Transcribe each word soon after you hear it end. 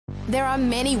There are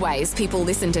many ways people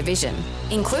listen to Vision,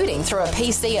 including through a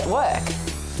PC at work.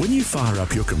 When you fire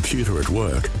up your computer at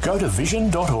work, go to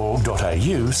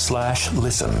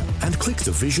vision.org.au/listen and click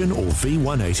the Vision or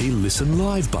V180 Listen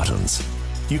Live buttons.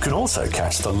 You can also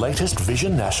catch the latest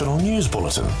Vision National News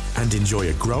Bulletin and enjoy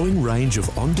a growing range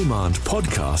of on-demand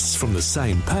podcasts from the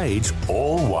same page,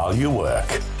 all while you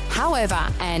work. However,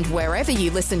 and wherever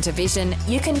you listen to Vision,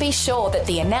 you can be sure that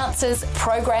the announcers,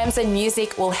 programs and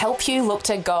music will help you look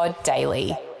to God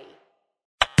daily.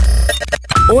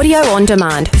 Audio on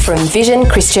demand from Vision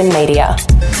Christian Media.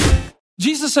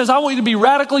 Jesus says, I want you to be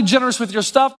radically generous with your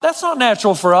stuff. That's not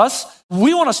natural for us.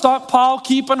 We want to stockpile,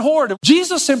 keep, and hoard.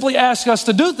 Jesus simply asks us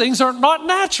to do things that are not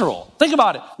natural. Think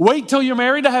about it. Wait till you're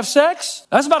married to have sex?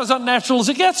 That's about as unnatural as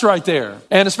it gets right there.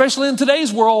 And especially in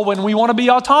today's world, when we want to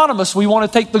be autonomous, we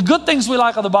want to take the good things we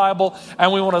like of the Bible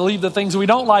and we want to leave the things we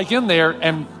don't like in there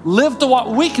and live to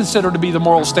what we consider to be the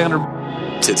moral standard.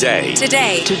 Today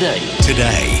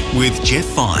with Jeff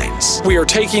Vines. We are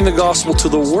taking the gospel to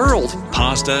the world.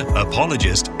 Pastor,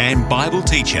 apologist, and Bible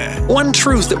teacher. One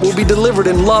truth that will be delivered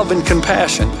in love and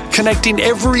compassion, connecting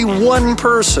every one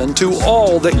person to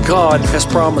all that God has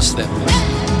promised them.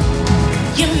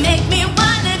 You make me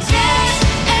want to dance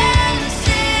and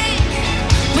sing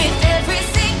with every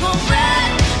single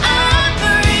breath I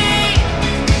breathe.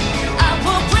 I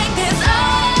will bring this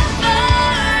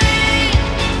offering.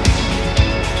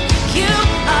 You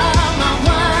are my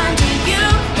wonder, you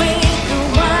bring the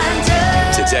wonder.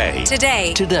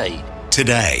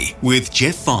 Today with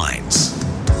Jeff Vines.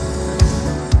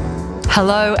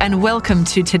 Hello and welcome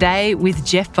to Today with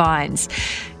Jeff Vines.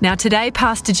 Now today,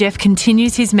 Pastor Jeff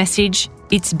continues his message,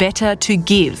 It's Better to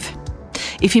Give.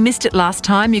 If you missed it last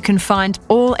time, you can find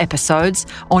all episodes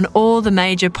on all the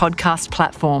major podcast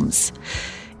platforms.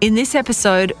 In this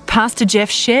episode, Pastor Jeff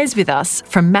shares with us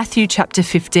from Matthew chapter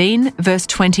 15, verse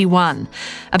 21,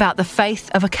 about the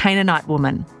faith of a Canaanite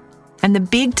woman. And the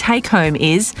big take-home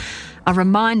is a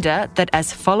reminder that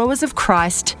as followers of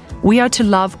Christ, we are to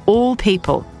love all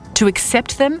people, to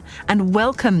accept them and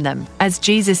welcome them as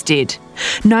Jesus did,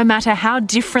 no matter how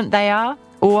different they are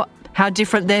or how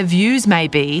different their views may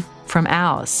be from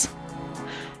ours.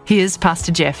 Here's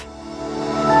Pastor Jeff.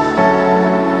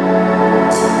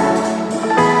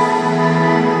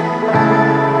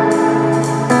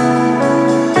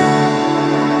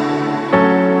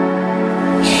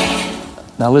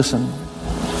 Now listen,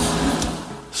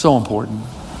 so important.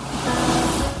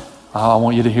 I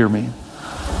want you to hear me.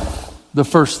 The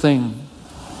first thing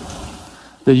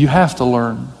that you have to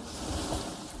learn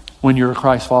when you're a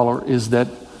Christ follower is that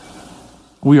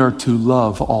we are to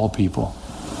love all people.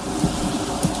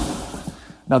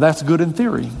 Now that's good in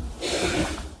theory.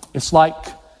 It's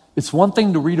one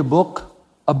thing to read a book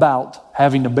about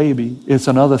having a baby. It's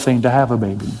another thing to have a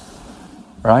baby,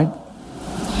 right?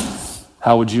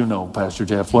 How would you know, Pastor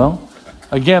Jeff? Well,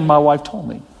 again, my wife told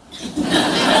me.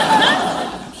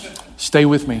 Stay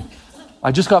with me.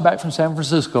 I just got back from San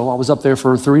Francisco. I was up there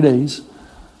for 3 days.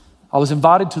 I was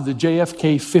invited to the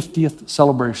JFK 50th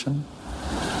celebration.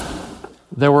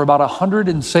 There were about 100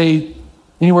 and say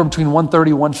anywhere between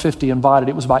 130 and 150 invited.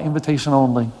 It was by invitation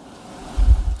only.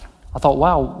 I thought,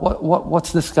 wow,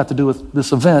 what's this got to do with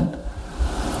this event?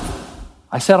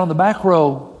 I sat on the back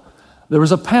row. There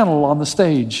was a panel on the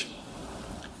stage.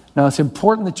 Now, it's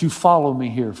important that you follow me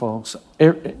here, folks,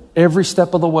 every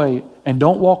step of the way, and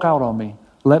don't walk out on me.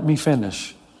 Let me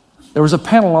finish. There was a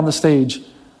panel on the stage.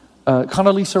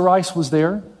 Condoleezza Rice was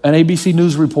there, an ABC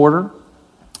News reporter,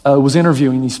 was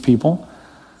interviewing these people.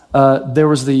 There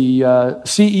was the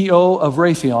CEO of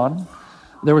Raytheon.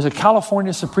 There was a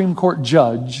California Supreme Court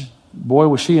judge. Boy,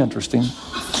 was she interesting.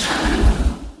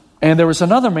 And there was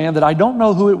another man that I don't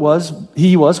know who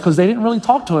he was, because they didn't really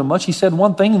talk to him much. He said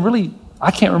one thing, and really, I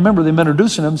can't remember them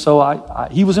introducing him, so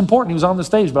he was important. He was on the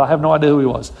stage, but I have no idea who he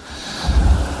was.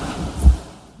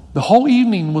 The whole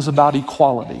evening was about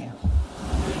equality.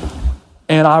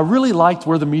 And I really liked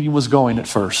where the meeting was going at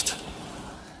first,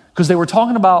 because they were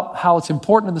talking about how it's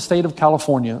important in the state of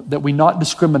California that we not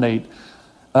discriminate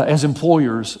as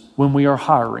employers when we are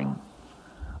hiring.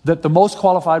 That the most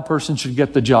qualified person should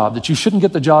get the job, that you shouldn't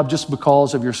get the job just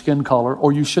because of your skin color,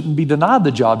 or you shouldn't be denied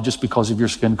the job just because of your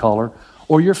skin color,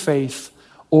 or your faith,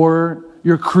 or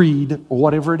your creed, or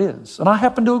whatever it is. And I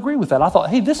happen to agree with that. I thought,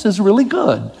 hey, this is really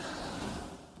good.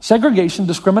 Segregation,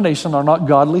 discrimination are not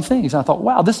godly things. And I thought,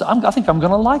 wow, I think I'm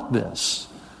going to like this.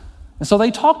 And so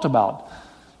they talked about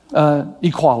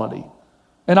equality.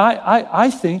 And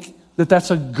I think that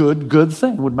that's a good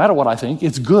thing. It wouldn't matter what I think.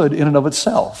 It's good in and of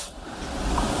itself.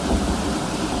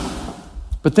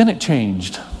 But then it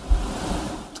changed.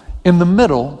 In the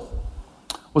middle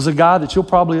was a guy that you'll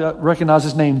probably recognize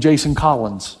his name, Jason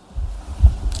Collins,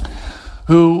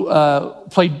 who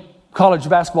played college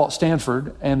basketball at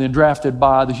Stanford and then drafted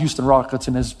by the Houston Rockets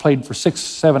and has played for 6,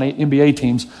 7, 8 NBA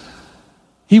teams.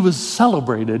 He was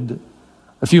celebrated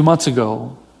a few months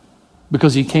ago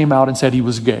because he came out and said he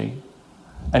was gay,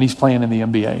 and he's playing in the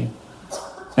NBA.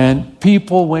 And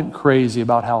people went crazy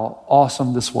about how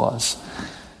awesome this was.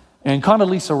 And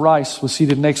Condoleezza Rice was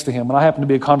seated next to him, and I happen to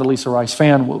be a Condoleezza Rice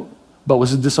fan, but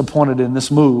was disappointed in this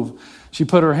move. She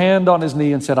put her hand on his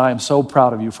knee and said, "I am so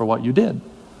proud of you for what you did.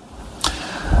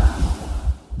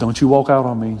 Don't you walk out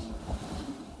on me.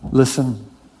 Listen,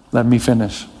 let me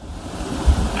finish."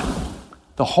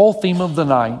 The whole theme of the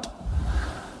night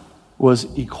was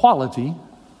equality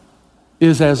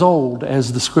is as old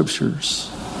as the scriptures.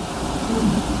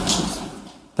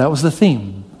 That was the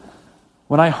theme.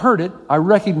 When I heard it, I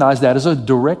recognized that as a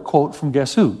direct quote from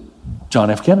guess who? John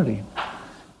F. Kennedy.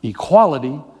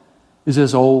 Equality is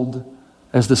as old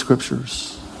as the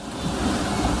scriptures.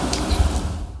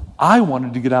 I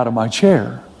wanted to get out of my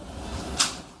chair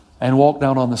and walk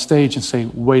down on the stage and say,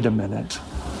 wait a minute.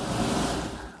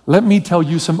 Let me tell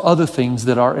you some other things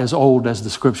that are as old as the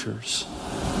scriptures.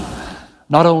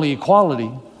 Not only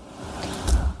equality,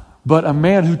 but a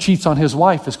man who cheats on his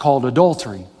wife is called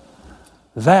adultery.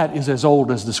 That is as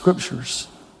old as the scriptures.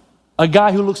 A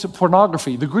guy who looks at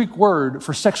pornography, the Greek word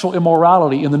for sexual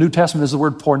immorality in the New Testament is the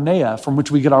word porneia, from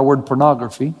which we get our word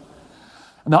pornography.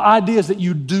 And the idea is that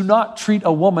you do not treat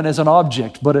a woman as an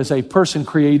object, but as a person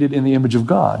created in the image of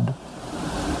God.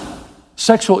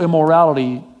 Sexual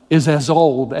immorality is as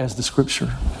old as the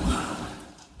scripture.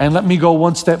 And let me go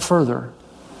one step further.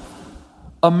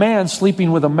 A man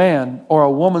sleeping with a man or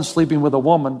a woman sleeping with a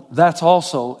woman, that's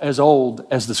also as old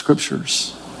as the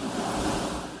scriptures.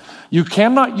 You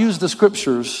cannot use the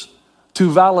scriptures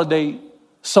to validate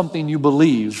something you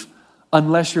believe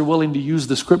unless you're willing to use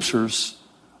the scriptures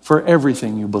for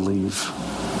everything you believe.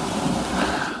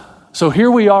 So here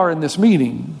we are in this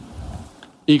meeting.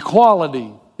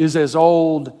 Equality is as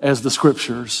old as the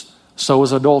scriptures. So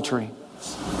is adultery.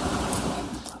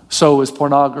 So is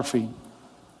pornography.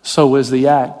 So is the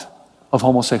act of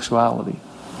homosexuality.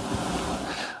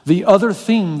 The other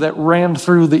theme that ran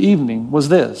through the evening was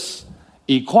this: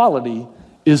 equality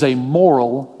is a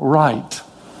moral right.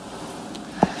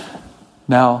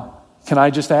 Now, can I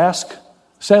just ask,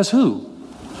 says who?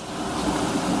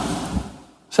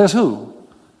 Says who?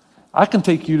 I can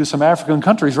take you to some African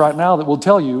countries right now that will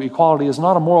tell you equality is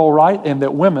not a moral right and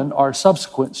that women are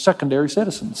subsequent secondary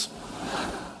citizens.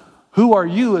 Who are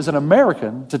you as an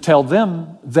American to tell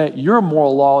them that your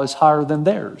moral law is higher than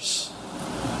theirs?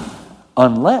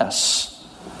 Unless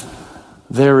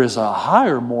there is a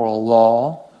higher moral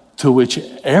law to which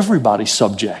everybody's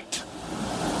subject.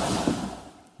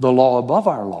 The law above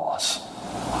our laws.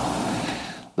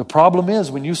 The problem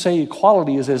is when you say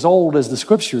equality is as old as the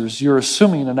scriptures, you're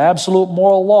assuming an absolute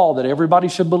moral law that everybody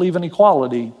should believe in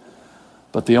equality.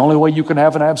 But the only way you can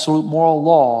have an absolute moral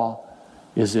law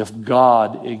is if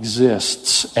God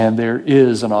exists and there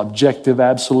is an objective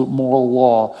absolute moral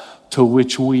law to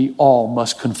which we all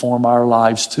must conform our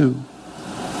lives to.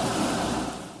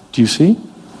 Do you see?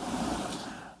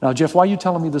 Now, Jeff, why are you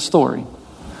telling me this story?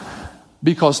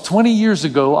 Because 20 years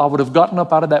ago, I would have gotten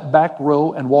up out of that back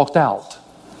row and walked out.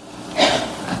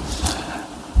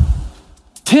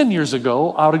 10 years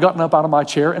ago, I would have gotten up out of my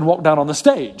chair and walked down on the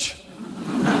stage.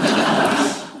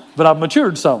 But I've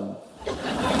matured some.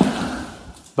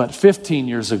 But 15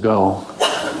 years ago,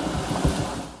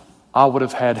 I would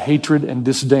have had hatred and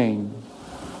disdain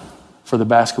for the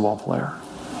basketball player.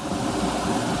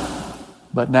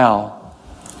 But now,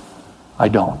 I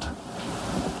don't.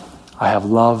 I have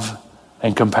love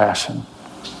and compassion.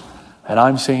 And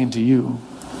I'm saying to you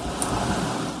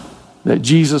that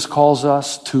Jesus calls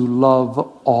us to love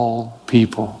all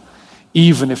people,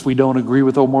 even if we don't agree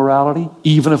with their morality,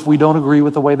 even if we don't agree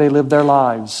with the way they live their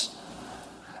lives.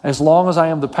 As long as I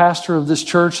am the pastor of this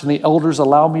church and the elders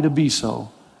allow me to be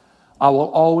so, I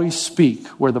will always speak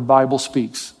where the Bible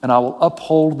speaks, and I will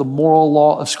uphold the moral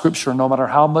law of Scripture no matter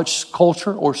how much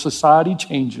culture or society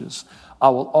changes. I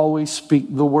will always speak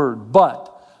the word,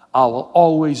 but I will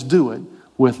always do it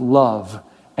with love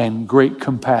and great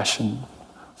compassion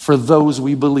for those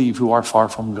we believe who are far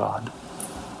from God.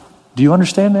 Do you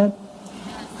understand that?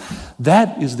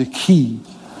 That is the key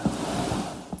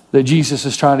that Jesus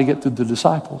is trying to get through the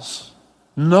disciples.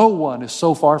 No one is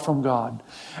so far from God.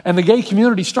 And the gay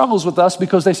community struggles with us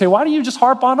because they say, why do you just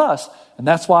harp on us? And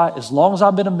that's why, as long as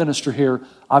I've been a minister here,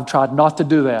 I've tried not to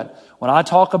do that. When I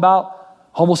talk about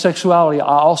homosexuality,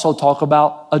 I also talk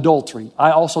about adultery.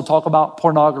 I also talk about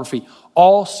pornography.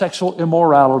 All sexual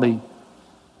immorality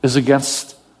is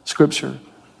against Scripture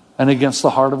and against the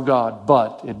heart of God.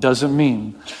 But it doesn't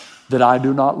mean that I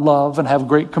do not love and have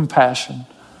great compassion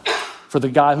for the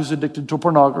guy who's addicted to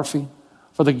pornography,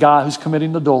 for the guy who's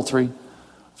committing adultery,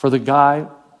 for the guy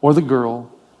or the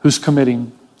girl who's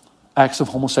committing acts of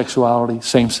homosexuality,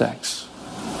 same sex.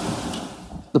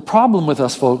 The problem with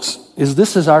us, folks, is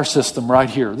this is our system right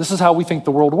here. This is how we think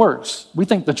the world works. We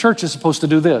think the church is supposed to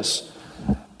do this.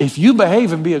 If you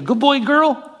behave and be a good boy,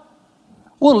 girl,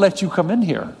 we'll let you come in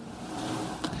here.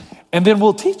 And then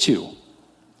we'll teach you.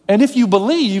 And if you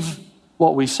believe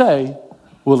what we say,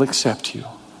 we'll accept you.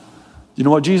 You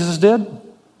know what Jesus did?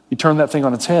 He turned that thing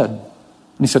on its head.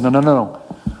 And he said, no.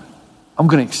 I'm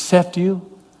going to accept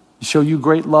you, show you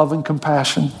great love and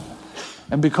compassion.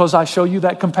 And because I show you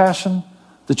that compassion,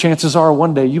 the chances are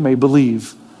one day you may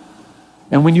believe.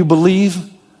 And when you believe,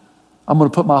 I'm going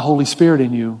to put my Holy Spirit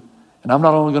in you. And I'm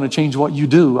not only going to change what you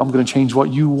do, I'm going to change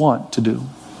what you want to do.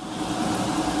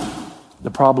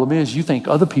 The problem is you think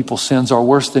other people's sins are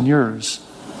worse than yours.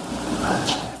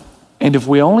 And if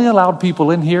we only allowed people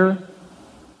in here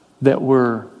that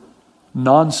were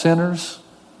non-sinners,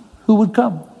 who would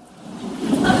come?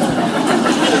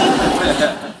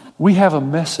 We have a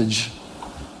message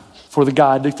for the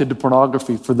guy addicted to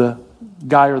pornography, for the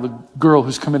guy or the girl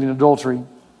who's committing adultery,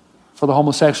 for the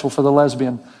homosexual, for the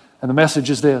lesbian. And the message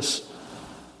is this: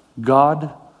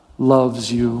 God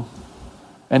loves you,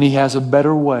 and He has a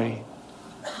better way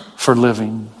for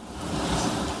living.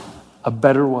 A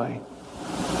better way.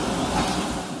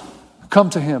 Come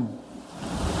to Him.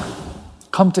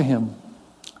 Come to Him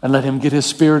and let Him get His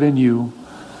Spirit in you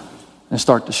and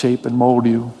start to shape and mold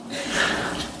you.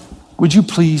 Would you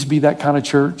please be that kind of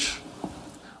church?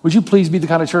 Would you please be the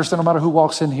kind of church that no matter who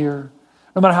walks in here,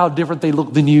 no matter how different they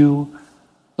look than you,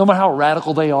 no matter how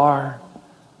radical they are,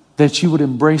 that you would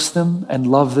embrace them and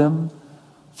love them?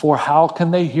 For how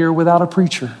can they hear without a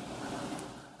preacher?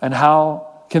 And how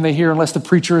can they hear unless the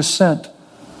preacher is sent?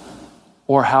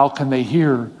 Or how can they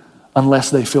hear unless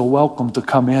they feel welcome to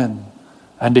come in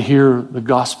and to hear the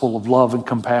gospel of love and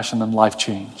compassion and life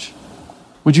change?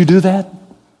 Would you do that?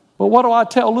 But what do I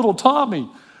tell little Tommy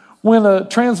when a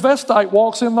transvestite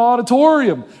walks in the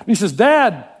auditorium and he says,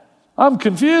 "Dad, I'm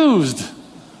confused"?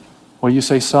 Well, you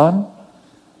say, "Son,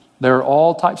 there are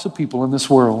all types of people in this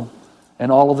world,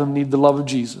 and all of them need the love of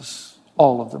Jesus.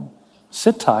 All of them.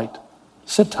 Sit tight.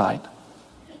 Sit tight.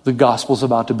 The gospel's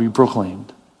about to be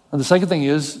proclaimed." And the second thing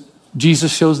is,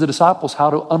 Jesus shows the disciples how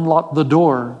to unlock the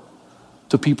door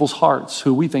to people's hearts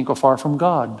who we think are far from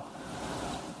God.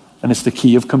 And it's the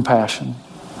key of compassion.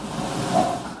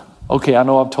 Okay, I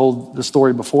know I've told the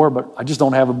story before, but I just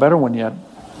don't have a better one yet.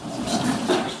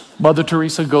 Mother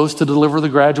Teresa goes to deliver the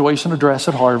graduation address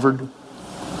at Harvard.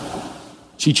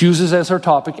 She chooses as her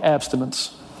topic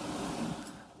abstinence.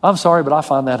 I'm sorry, but I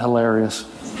find that hilarious.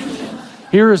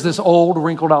 Here is this old,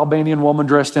 wrinkled Albanian woman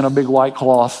dressed in a big white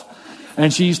cloth,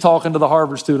 and she's talking to the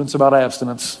Harvard students about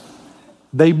abstinence.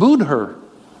 They booed her.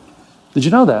 Did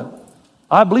you know that?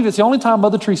 I believe it's the only time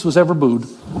Mother Teresa was ever booed.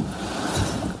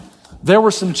 There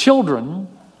were some children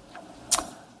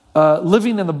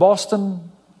living in the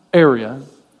Boston area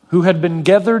who had been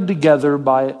gathered together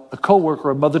by a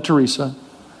co-worker of Mother Teresa.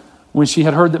 When she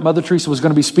had heard that Mother Teresa was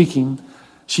going to be speaking,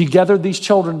 she gathered these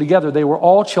children together. They were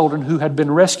all children who had been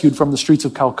rescued from the streets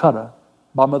of Calcutta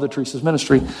by Mother Teresa's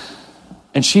ministry.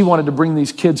 And she wanted to bring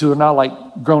these kids who are now like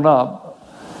grown up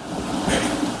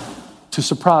to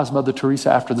surprise Mother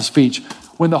Teresa after the speech.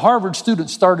 When the Harvard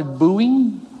students started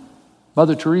booing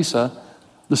Mother Teresa,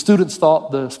 the students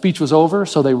thought the speech was over,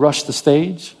 so they rushed the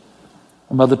stage.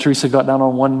 And Mother Teresa got down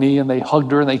on one knee and they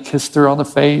hugged her and they kissed her on the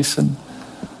face. And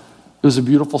it was a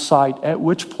beautiful sight, at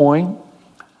which point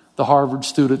the Harvard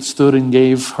students stood and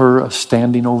gave her a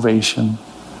standing ovation.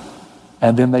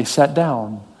 And then they sat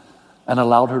down and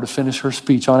allowed her to finish her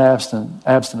speech on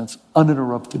abstinence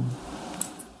uninterrupted.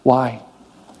 Why?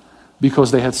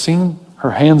 Because they had seen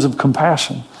her hands of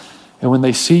compassion. And when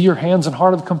they see your hands and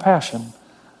heart of compassion,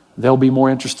 they'll be more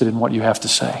interested in what you have to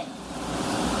say.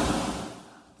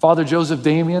 Father Joseph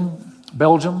Damien,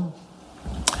 Belgium,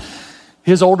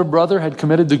 his older brother had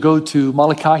committed to go to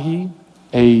Molokai,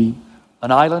 an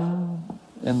island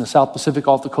in the South Pacific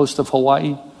off the coast of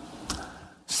Hawaii.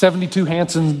 72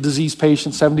 Hansen disease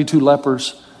patients, 72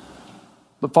 lepers.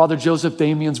 But Father Joseph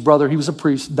Damien's brother, he was a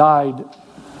priest, died.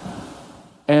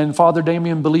 And Father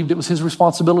Damien believed it was his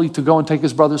responsibility to go and take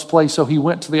his brother's place, so he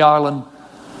went to the island.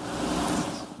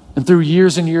 And through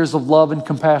years and years of love and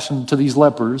compassion to these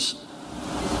lepers,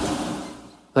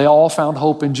 they all found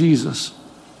hope in Jesus.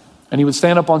 And he would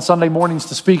stand up on Sunday mornings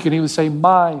to speak, and he would say,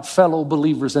 "My fellow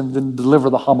believers," and then deliver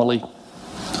the homily.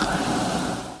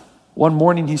 One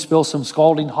morning he spilled some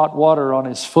scalding hot water on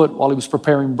his foot while he was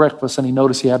preparing breakfast, and he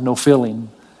noticed he had no feeling,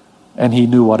 and he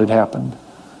knew what had happened.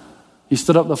 He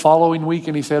stood up the following week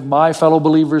and he said, "My fellow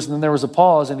believers," and then there was a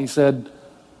pause, and he said,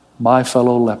 "My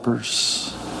fellow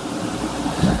lepers."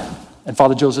 And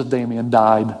Father Joseph Damien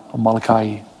died of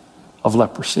Malachi of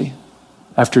leprosy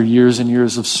after years and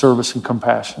years of service and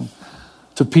compassion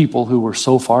to people who were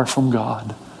so far from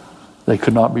God they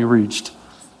could not be reached.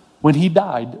 When he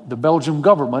died, the Belgian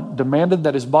government demanded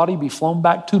that his body be flown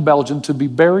back to Belgium to be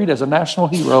buried as a national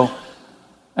hero.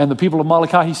 And the people of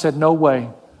Malachi, he said, "No way.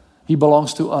 He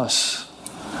belongs to us."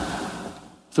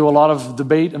 Through a lot of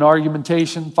debate and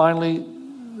argumentation, finally,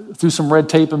 through some red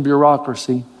tape and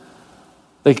bureaucracy,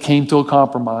 they came to a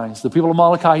compromise. The people of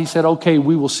Malachi, he said, "Okay,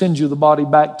 we will send you the body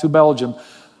back to Belgium,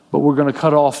 but we're going to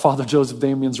cut off Father Joseph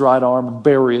Damien's right arm and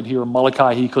bury it here in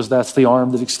Malachi because that's the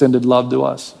arm that extended love to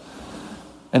us."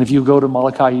 And if you go to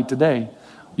Malachi today,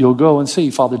 you'll go and see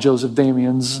Father Joseph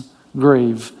Damien's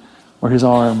grave where his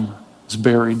arm is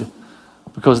buried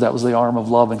because that was the arm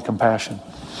of love and compassion.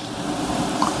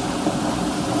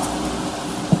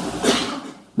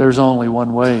 There's only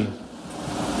one way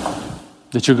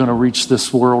that you're going to reach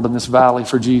this world and this valley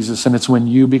for Jesus, and it's when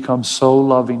you become so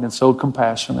loving and so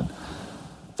compassionate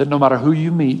that no matter who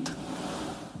you meet,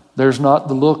 there's not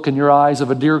the look in your eyes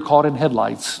of a deer caught in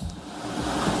headlights,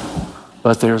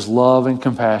 but there's love and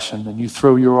compassion, and you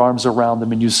throw your arms around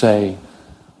them and you say,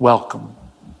 "Welcome,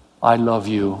 I love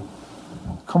you,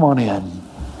 come on in."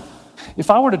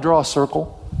 If I were to draw a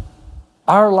circle,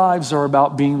 our lives are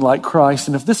about being like Christ,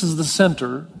 and if this is the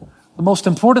center, the most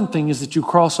important thing is that you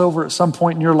cross over at some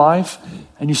point in your life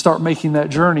and you start making that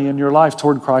journey in your life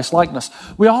toward Christ likeness.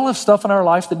 We all have stuff in our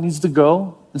life that needs to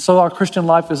go, and so our Christian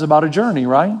life is about a journey,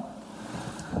 right?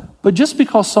 But just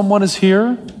because someone is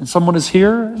here and someone is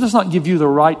here, it does not give you the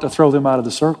right to throw them out of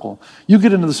the circle. You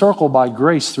get into the circle by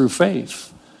grace through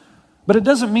faith. But it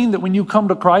doesn't mean that when you come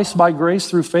to Christ by grace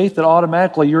through faith that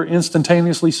automatically you're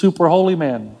instantaneously super holy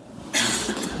man.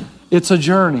 It's a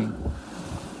journey.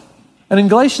 And in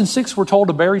Galatians 6, we're told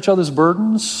to bear each other's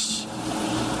burdens.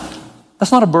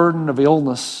 That's not a burden of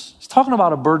illness. He's talking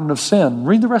about a burden of sin.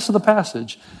 Read the rest of the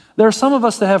passage. There are some of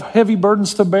us that have heavy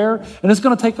burdens to bear, and it's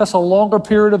going to take us a longer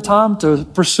period of time to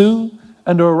pursue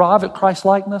and to arrive at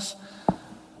Christ-likeness.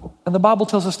 And the Bible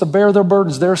tells us to bear their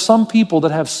burdens. There are some people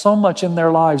that have so much in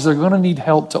their lives, they're going to need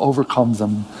help to overcome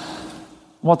them.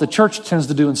 What the church tends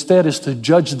to do instead is to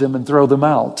judge them and throw them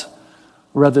out,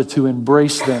 rather to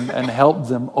embrace them and help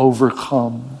them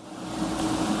overcome.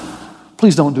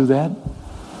 Please don't do that.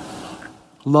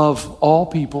 Love all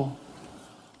people.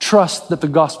 Trust that the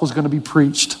gospel is going to be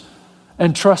preached,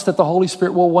 and trust that the Holy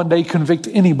Spirit will one day convict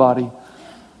anybody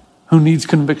who needs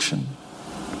conviction.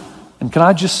 And can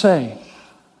I just say,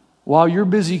 while you're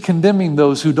busy condemning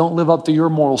those who don't live up to your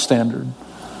moral standard,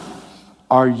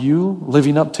 are you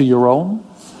living up to your own?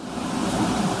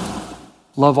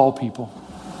 Love all people.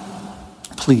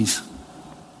 Please.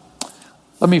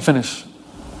 Let me finish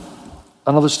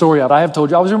another story out. I have told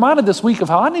you, I was reminded this week of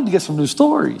how I need to get some new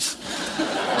stories.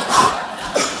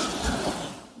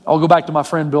 I'll go back to my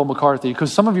friend Bill McCarthy,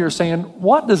 because some of you are saying,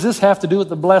 what does this have to do with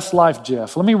the blessed life,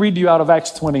 Jeff? Let me read to you out of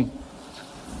Acts 20.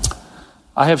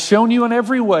 "I have shown you in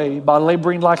every way by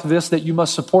laboring like this that you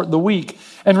must support the weak.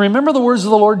 And remember the words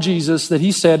of the Lord Jesus that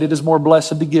he said, it is more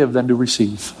blessed to give than to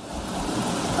receive."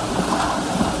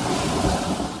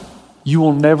 You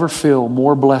will never feel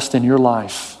more blessed in your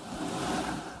life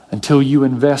until you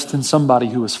invest in somebody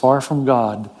who is far from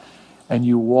God and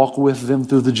you walk with them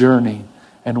through the journey.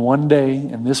 And one day,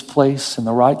 in this place, in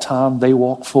the right time, they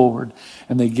walk forward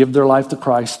and they give their life to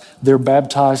Christ. They're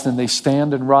baptized and they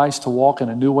stand and rise to walk in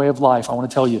a new way of life. I want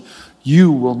to tell you,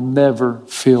 you will never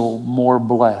feel more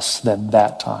blessed than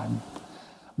that time.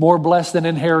 More blessed than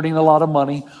inheriting a lot of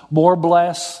money. More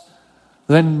blessed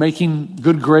than making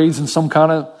good grades in some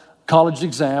kind of college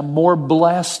exam. More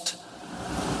blessed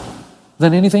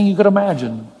than anything you could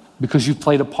imagine, because you've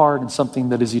played a part in something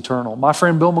that is eternal. My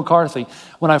friend Bill McCarthy,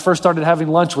 when I first started having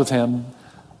lunch with him,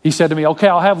 he said to me, "Okay,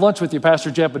 I'll have lunch with you,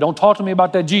 Pastor Jeff, but don't talk to me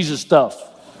about that Jesus stuff."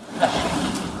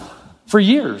 For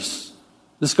years,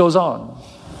 this goes on.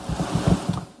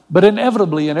 But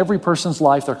inevitably, in every person's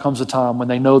life, there comes a time when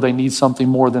they know they need something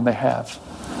more than they have.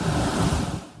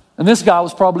 And this guy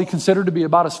was probably considered to be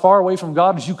about as far away from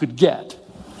God as you could get.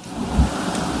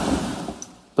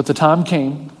 But the time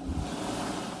came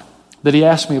that he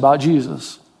asked me about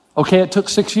Jesus. Okay, it took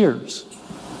 6 years.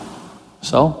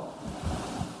 So,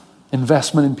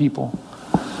 investment in people.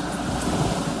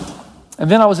 And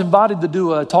then I was invited to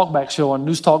do a talkback show on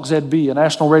News Talk ZB, a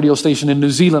national radio station in New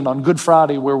Zealand, on Good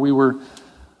Friday, where we were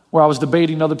where I was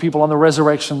debating other people on the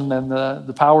resurrection and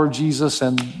the power of Jesus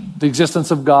and the existence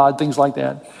of God, things like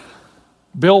that.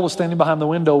 Bill was standing behind the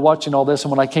window watching all this,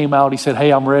 and when I came out, he said,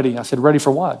 "Hey, I'm ready." I said, "Ready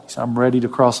for what?" He said, "I'm ready to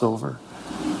cross over."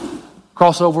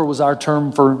 Crossover was our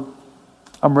term for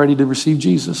I'm ready to receive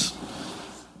Jesus.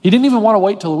 He didn't even want to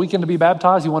wait till the weekend to be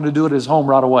baptized. He wanted to do it at his home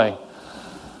right away.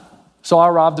 So I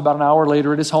arrived about an hour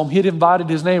later at his home. He had invited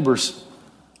his neighbors,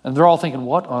 and they're all thinking,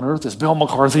 what on earth is Bill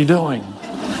McCarthy doing?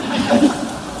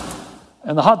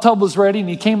 And the hot tub was ready, and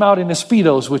he came out in his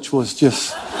Speedos, which was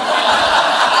just...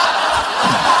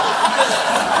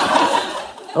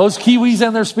 Those Kiwis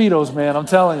and their Speedos, man, I'm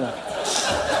telling you.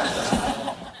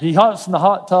 He hops in the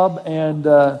hot tub, and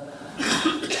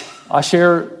I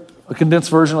share a condensed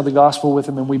version of the gospel with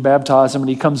him, and we baptize him, and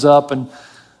he comes up, and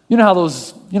you know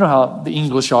how the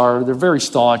English are. They're very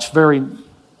staunch, very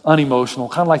unemotional,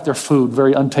 kind of like their food,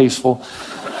 very untasteful.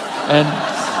 And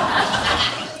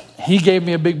he gave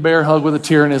me a big bear hug with a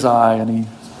tear in his eye, and he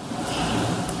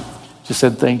just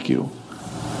said, "Thank you."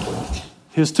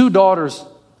 His two daughters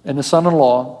and his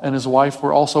son-in-law and his wife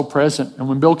were also present. And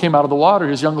when Bill came out of the water,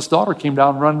 his youngest daughter came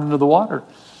down running into the water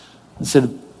and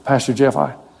said, "Pastor Jeff,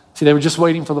 see, they were just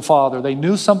waiting for the father. They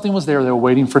knew something was there. They were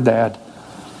waiting for Dad."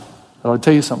 But I'll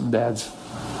tell you something, dads.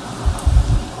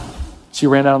 She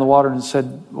ran down in the water and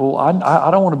said, "Well, I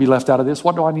don't want to be left out of this.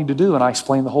 What do I need to do?" And I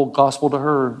explained the whole gospel to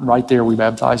her. And right there, we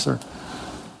baptized her.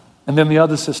 And then the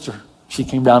other sister, she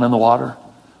came down in the water.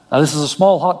 Now, this is a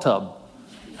small hot tub.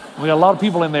 We got a lot of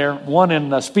people in there, one in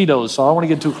Speedos, so I don't want to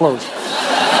get too close.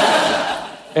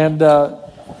 And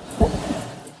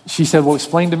she said, "Well,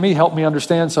 explain to me, help me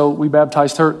understand." So we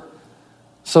baptized her.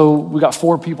 So we got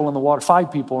 4 people in the water,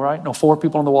 5 people, right? No, 4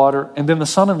 people in the water. And then the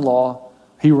son-in-law,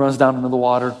 he runs down into the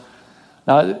water.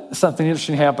 Now, something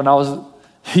interesting happened.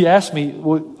 He asked me,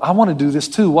 "Well, I want to do this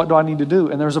too. What do I need to do?"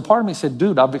 And there was a part of me that said,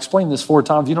 "Dude, I've explained this 4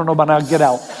 times. You don't know by now, get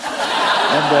out."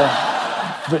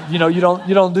 But you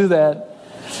don't do that.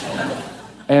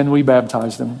 And we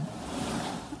baptized him.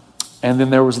 And then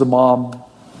there was the mom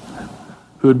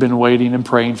who had been waiting and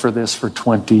praying for this for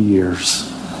 20 years.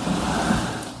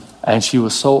 And she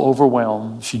was so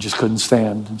overwhelmed, she just couldn't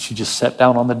stand. And she just sat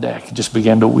down on the deck and just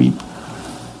began to weep.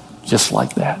 Just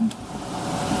like that.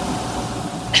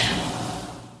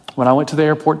 When I went to the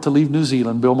airport to leave New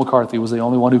Zealand, Bill McCarthy was the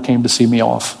only one who came to see me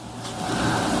off.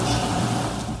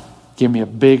 Gave me a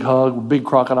big hug, big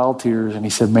crocodile tears, and he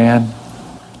said, "Man,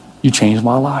 you changed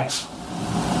my life.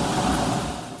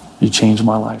 You changed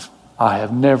my life. I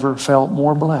have never felt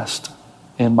more blessed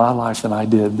in my life than I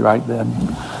did right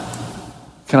then.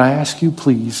 Can I ask you,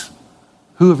 please,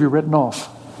 who have you written off?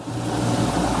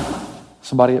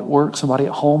 Somebody at work, somebody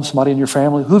at home, somebody in your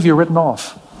family? Who have you written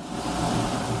off?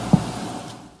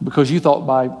 Because you thought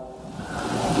by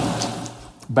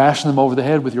bashing them over the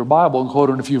head with your Bible and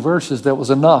quoting a few verses that was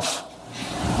enough.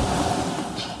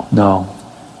 No.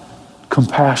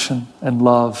 Compassion and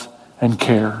love and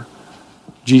care.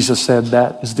 Jesus said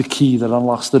that is the key that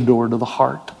unlocks the door to the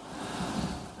heart.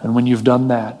 And when you've done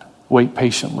that, wait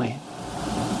patiently.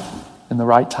 In the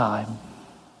right time,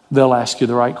 they'll ask you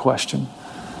the right question.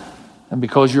 And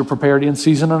because you're prepared in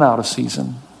season and out of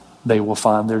season, they will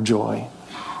find their joy.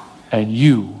 And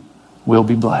you will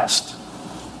be blessed.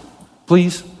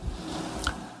 Please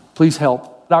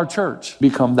help our church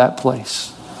become that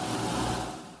place.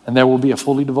 And there will be a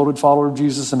fully devoted follower of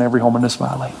Jesus in every home in this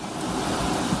valley.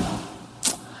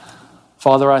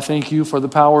 Father, I thank you for the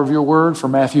power of your word, for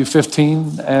Matthew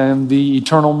 15 and the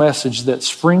eternal message that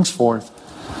springs forth.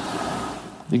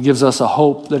 It gives us a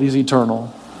hope that is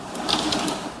eternal.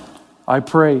 I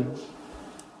pray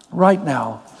right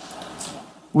now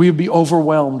we would be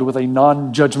overwhelmed with a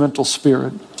non-judgmental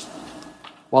spirit,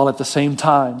 while at the same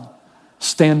time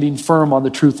standing firm on the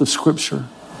truth of Scripture.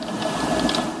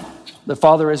 That,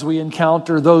 Father, as we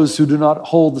encounter those who do not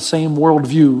hold the same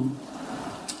worldview,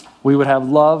 we would have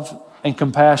love and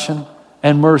compassion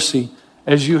and mercy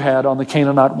as you had on the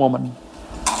Canaanite woman.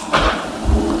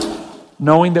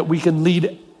 Knowing that we can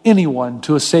lead anyone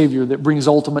to a Savior that brings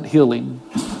ultimate healing.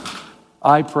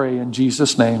 I pray in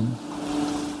Jesus' name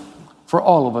for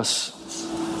all of us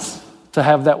to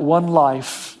have that one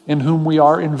life in whom we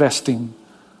are investing,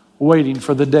 waiting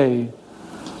for the day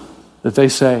that they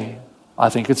say, "I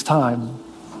think it's time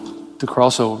to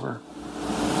cross over."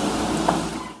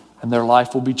 And their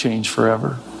life will be changed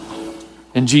forever.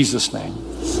 In Jesus' name,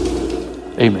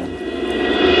 amen.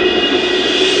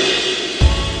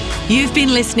 You've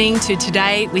been listening to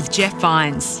Today with Jeff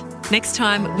Vines. Next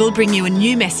time, we'll bring you a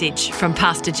new message from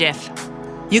Pastor Jeff.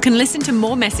 You can listen to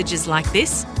more messages like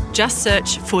this. Just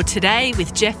search for Today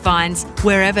with Jeff Vines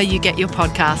wherever you get your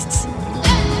podcasts.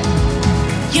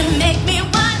 You make me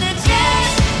wanna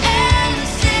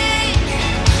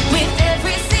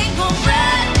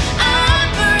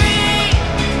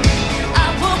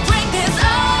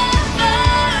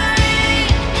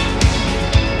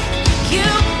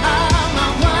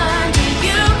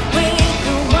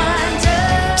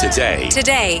Today.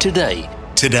 Today. Today.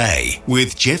 Today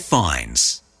with Jeff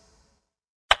Vines.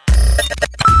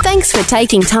 Thanks for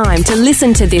taking time to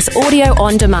listen to this audio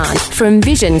on demand from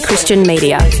Vision Christian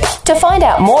Media. To find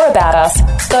out more about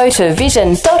us, go to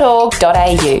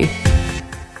vision.org.au.